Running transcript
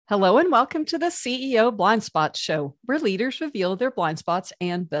Hello and welcome to the CEO Blind Spot Show, where leaders reveal their blind spots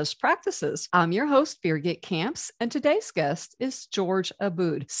and best practices. I'm your host, Birgit Kamps, and today's guest is George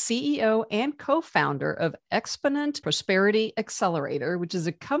Aboud, CEO and co-founder of Exponent Prosperity Accelerator, which is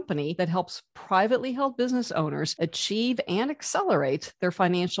a company that helps privately held business owners achieve and accelerate their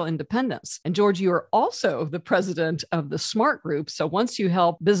financial independence. And George, you are also the president of the SMART Group. So once you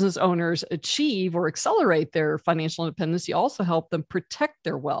help business owners achieve or accelerate their financial independence, you also help them protect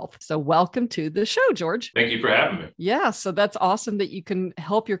their wealth. So welcome to the show, George. Thank you for having me. Yeah, so that's awesome that you can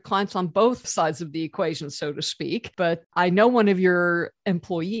help your clients on both sides of the equation, so to speak. But I know one of your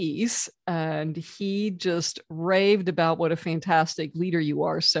employees, and he just raved about what a fantastic leader you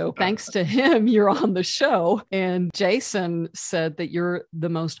are. So thanks to him, you're on the show. And Jason said that you're the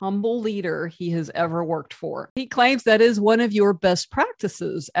most humble leader he has ever worked for. He claims that is one of your best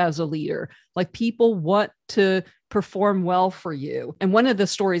practices as a leader. Like, people want to perform well for you. And one of the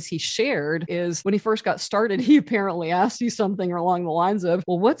stories he shared is when he first got started, he apparently asked you something along the lines of,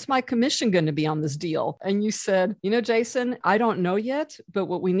 well, what's my commission going to be on this deal? And you said, Jason, I don't know yet, but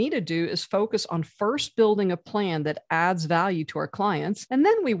what we need to do is focus on first building a plan that adds value to our clients. And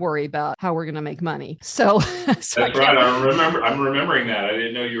then we worry about how we're going to make money. So that's right. I'm remembering that. I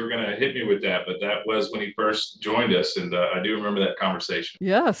didn't know you were going to hit me with that, but that was when he first joined us. And I do remember that conversation.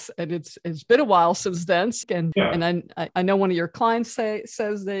 Yes. And it's been a while since then. And I know one of your clients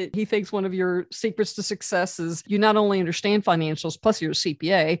says that he thinks one of your secrets to success is you not only understand financials, plus you're a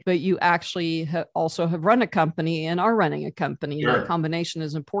CPA, but you actually also have run a company and are running a company. Sure. That combination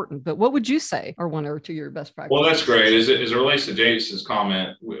is important. But what would you say are one or two of your best practices? Well, that's great. As it relates to Jason's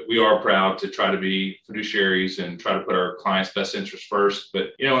comment, we are proud to try to be fiduciaries and try to put our clients' best interests first. But,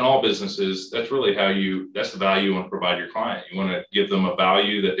 in all businesses, that's really that's the value you want to provide your client. You want to give them a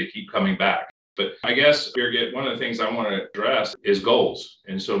value that they keep coming back. But I guess, Birgit, one of the things I want to address is goals.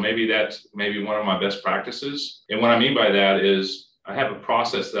 And so maybe that's one of my best practices. And what I mean by that is I have a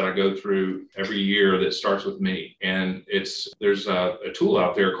process that I go through every year that starts with me. And there's a tool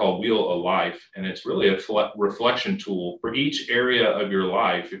out there called Wheel of Life. And it's really a reflection tool for each area of your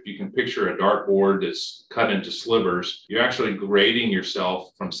life. If you can picture a dartboard that's cut into slivers, you're actually grading yourself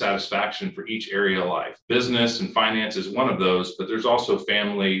from satisfaction for each area of life. Business and finance is one of those, but there's also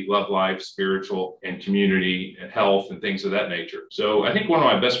family, love life, spiritual, and community, and health, and things of that nature. So I think one of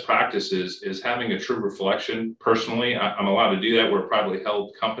my best practices is having a true reflection. Personally, I'm allowed to do that. We're a privately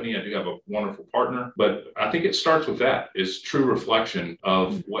held company. I do have a wonderful partner, but I think it starts with that, is true reflection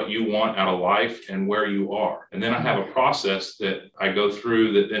of what you want out of life and where you are. And then I have a process that I go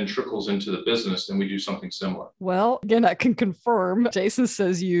through that then trickles into the business, and we do something similar. Well, again, I can confirm Jason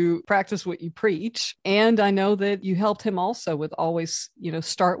says you practice what you preach. And I know that you helped him also with always,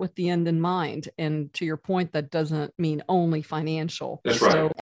 start with the end in mind. And to your point, that doesn't mean only financial. That's right.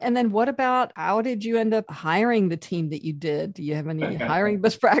 And then what about, how did you end up hiring the team that you did? Do you have any hiring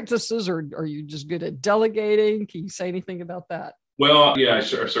best practices, or are you just good at delegating? Can you say anything about that? Well, yeah, I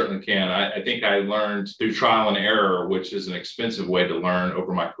certainly can. I think I learned through trial and error, which is an expensive way to learn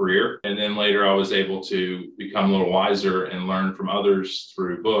over my career. And then later I was able to become a little wiser and learn from others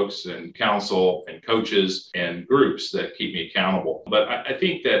through books and counsel and coaches and groups that keep me accountable. But I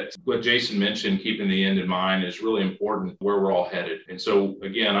think that what Jason mentioned, keeping the end in mind, is really important where we're all headed. And so,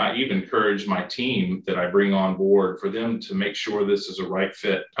 again, I even encourage my team that I bring on board for them to make sure this is a right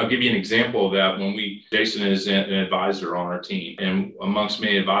fit. I'll give you an example of that. Jason is an advisor on our team. And amongst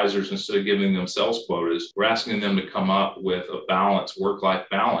many advisors, instead of giving them sales quotas, we're asking them to come up with a work-life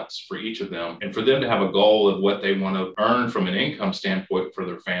balance for each of them, and for them to have a goal of what they want to earn from an income standpoint for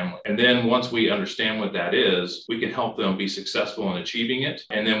their family. And then once we understand what that is, we can help them be successful in achieving it.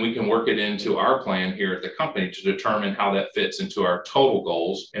 And then we can work it into our plan here at the company to determine how that fits into our total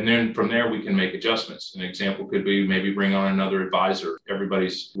goals. And then from there, we can make adjustments. An example could be maybe bring on another advisor.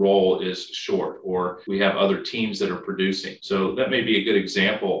 Everybody's role is short, or we have other teams that are producing. So that may be a good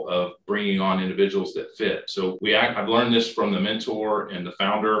example of bringing on individuals that fit. So I've learned this from the mentor and the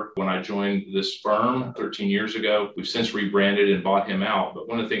founder when I joined this firm 13 years ago. We've since rebranded and bought him out. But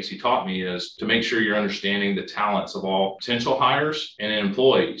one of the things he taught me is to make sure you're understanding the talents of all potential hires and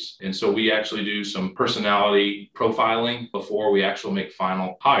employees. And so we actually do some personality profiling before we actually make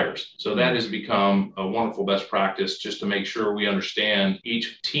final hires. So that has become a wonderful best practice, just to make sure we understand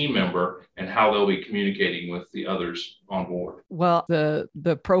each team member and how they'll be communicating with the others on board. Well,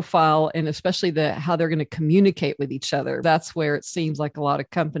 the profile and especially the how they're going to communicate with each other. That's where it seems like a lot of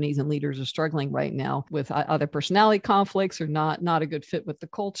companies and leaders are struggling right now with either personality conflicts or not a good fit with the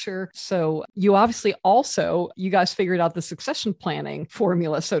culture. So you obviously also, you guys figured out the succession planning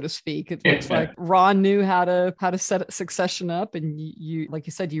formula, so to speak. It looks like Ron knew how to set succession up, and you like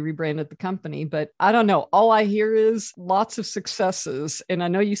you said, you rebranded the company. But I don't know. All I hear is lots of successes. And I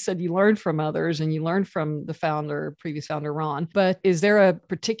know you said you learned from others and you learned from the previous founder, Ron. But is there a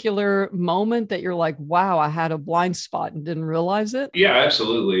particular moment that you're like, wow, I had a blind spot and didn't realize it? Yeah,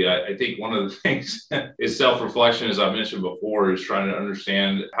 absolutely. I think one of the things is self-reflection, as I mentioned before, is trying to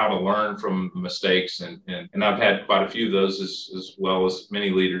understand how to learn from mistakes. And I've had quite a few of those as well as many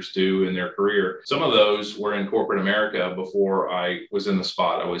leaders do in their career. Some of those were in corporate America before I was in the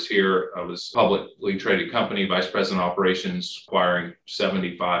spot. I was here. I was a publicly traded company, vice president of operations, acquiring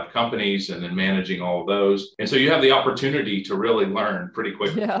 75 companies and then managing all of those. And so you have the opportunity to really learn pretty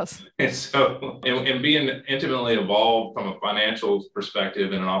quickly. Yes. And so, and being intimately involved from a financial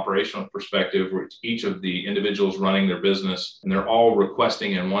perspective and an operational perspective, where each of the individuals running their business and they're all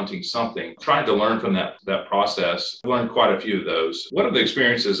requesting and wanting something, trying to learn from that process. I've learned quite a few of those. One of the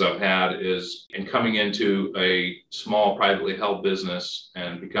experiences I've had is in coming into a small privately held business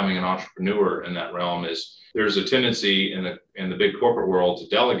and becoming an entrepreneur in that realm is there's a tendency in the big corporate world to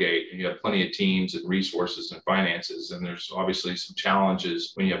delegate, and you have plenty of teams and resources and finances. And there's obviously some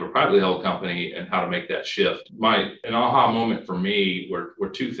challenges when you have a privately held company and how to make that shift. An aha moment for me were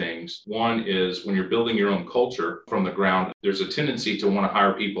two things. One is when you're building your own culture from the ground, there's a tendency to want to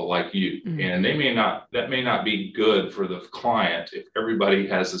hire people like you. Mm-hmm. And that may not be good for the client if everybody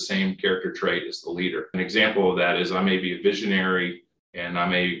has the same character trait as the leader. An example of that is I may be a visionary and I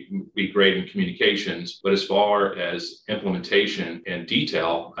may be great in communications, but as far as implementation and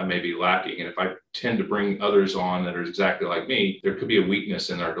detail, I may be lacking. And if I tend to bring others on that are exactly like me, there could be a weakness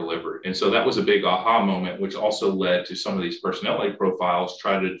in our delivery. And so that was a big aha moment, which also led to some of these personality profiles,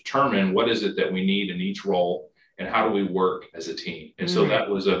 try to determine what is it that we need in each role and how do we work as a team. And so that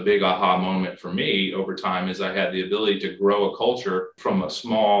was a big aha moment for me over time, as I had the ability to grow a culture from a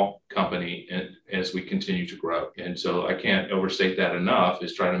small company and as we continue to grow. And so I can't overstate that enough,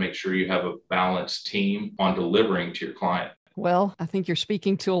 is try to make sure you have a balanced team on delivering to your client. Well, I think you're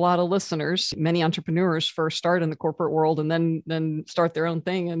speaking to a lot of listeners. Many entrepreneurs first start in the corporate world and then start their own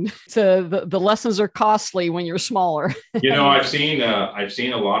thing. And so the lessons are costly when you're smaller. I've seen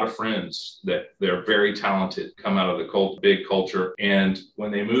a lot of friends that they're very talented come out of the big culture. And when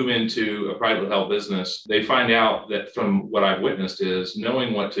they move into a privately held business, they find out that from what I've witnessed is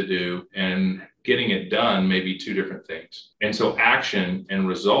knowing what to do and getting it done may be two different things. And so action and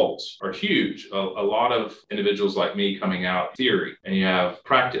results are huge. A lot of individuals like me coming out theory and you have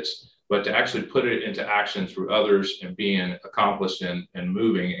practice, but to actually put it into action through others and being accomplished and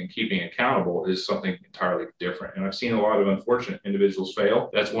moving and keeping accountable is something entirely different. And I've seen a lot of unfortunate individuals fail.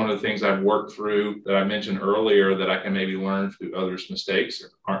 That's one of the things I've worked through that I mentioned earlier, that I can maybe learn through others' mistakes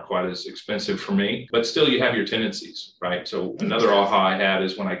that aren't quite as expensive for me, but still you have your tendencies, right? So another aha I had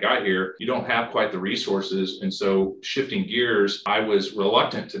is when I got here, you don't have quite the resources. And so shifting gears, I was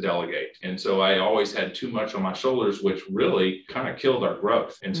reluctant to delegate. And so I always had too much on my shoulders, which really kind of killed our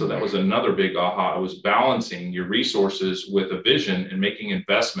growth. And so that was another big aha. I was balancing your resources with a vision and making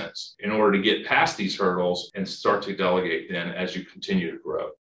investments in order to get past these hurdles and start to delegate then as you continue to grow.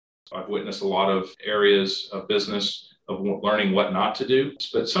 So I've witnessed a lot of areas of business of learning what not to do.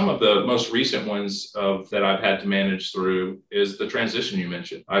 But some of the most recent ones that I've had to manage through is the transition you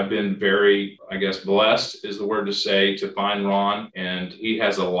mentioned. I've been very, blessed is the word to say, to find Ron. And he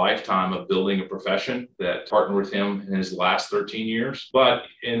has a lifetime of building a profession that partnered with him in his last 13 years.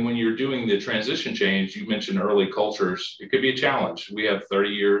 And when you're doing the transition change, you mentioned early cultures, it could be a challenge. We have 30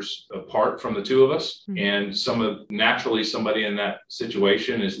 years apart from the two of us. And naturally somebody in that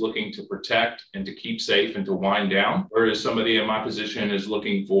situation is looking to protect and to keep safe and to wind down. Whereas somebody in my position is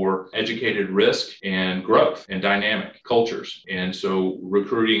looking for educated risk and growth and dynamic cultures. And so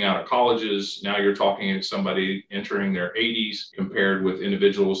recruiting out of colleges, now you're talking to somebody entering their 80s compared with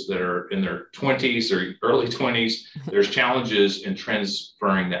individuals that are in their 20s or early 20s. There's challenges in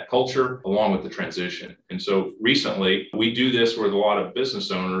transferring that culture along with the transition. And so recently we do this with a lot of business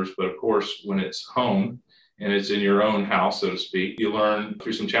owners, but of course, when it's home, and it's in your own house, so to speak, you learn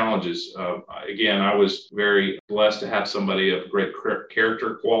through some challenges. Again, I was very blessed to have somebody of great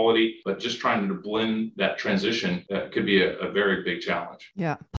character quality, but just trying to blend that transition, that could be a very big challenge.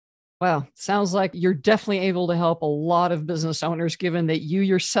 Yeah. Well, sounds like you're definitely able to help a lot of business owners, given that you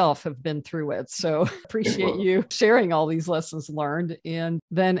yourself have been through it. So appreciate you sharing all these lessons learned. And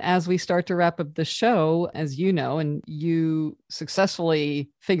then as we start to wrap up the show, as you know, and you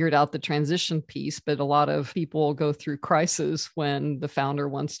successfully figured out the transition piece, but a lot of people go through crisis when the founder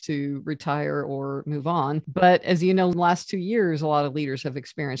wants to retire or move on. But as you know, in the last 2 years, a lot of leaders have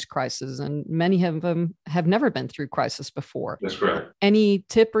experienced crisis, and many of them have never been through crisis before. That's correct. Any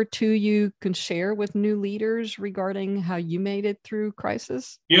tip or two you can share with new leaders regarding how you made it through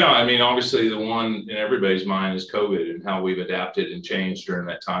crisis? Yeah, I mean, obviously the one in everybody's mind is COVID and how we've adapted and changed during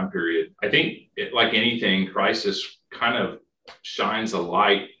that time period. I think like anything, crisis kind of shines a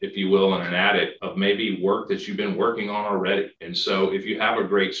light, if you will, in an attic of maybe work that you've been working on already. And so if you have a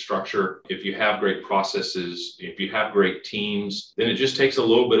great structure, if you have great processes, if you have great teams, then it just takes a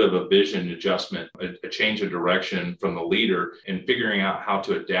little bit of a vision adjustment, a change of direction from the leader and figuring out how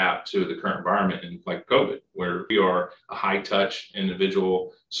to adapt to the current environment. And like COVID, where we are a high touch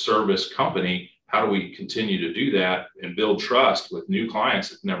individual service company, how do we continue to do that and build trust with new clients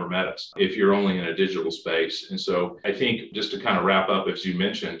that never met us if you're only in a digital space? And so I think just to kind of wrap up, as you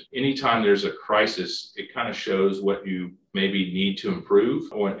mentioned, anytime there's a crisis, it kind of shows what you maybe need to improve.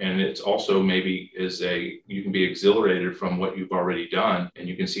 And it's also maybe you can be exhilarated from what you've already done and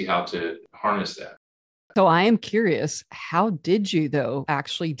you can see how to harness that. So I am curious, how did you, though,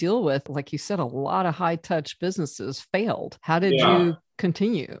 actually deal with, like you said, a lot of high touch businesses failed? How did you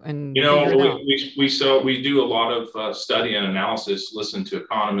continue and figure it out? We do a lot of study and analysis, listen to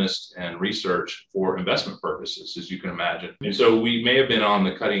economists and research for investment purposes, as you can imagine. And so we may have been on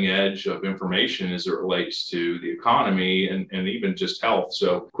the cutting edge of information as it relates to the economy and even just health.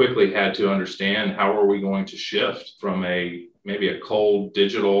 So quickly had to understand, how are we going to shift from maybe a cold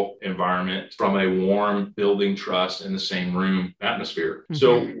digital environment from a warm building trust in the same room atmosphere. Mm-hmm.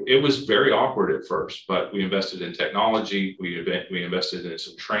 So it was very awkward at first, but we invested in technology, we invested in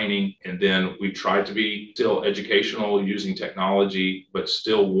some training, and then we tried to be still educational using technology, but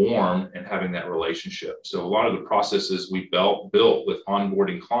still warm and having that relationship. So a lot of the processes we built with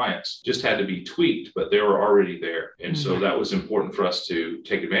onboarding clients just had to be tweaked, but they were already there. And so that was important for us to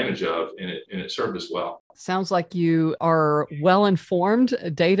take advantage of, and it served us well. Sounds like you are well-informed,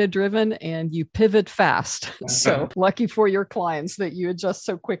 data-driven, and you pivot fast. So lucky for your clients that you adjust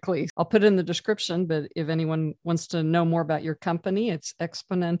so quickly. I'll put it in the description, but if anyone wants to know more about your company, it's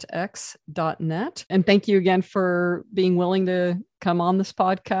exponentx.net. And thank you again for being willing to come on this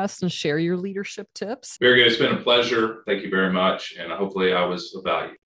podcast and share your leadership tips. Very good. It's been a pleasure. Thank you very much. And hopefully I was of value.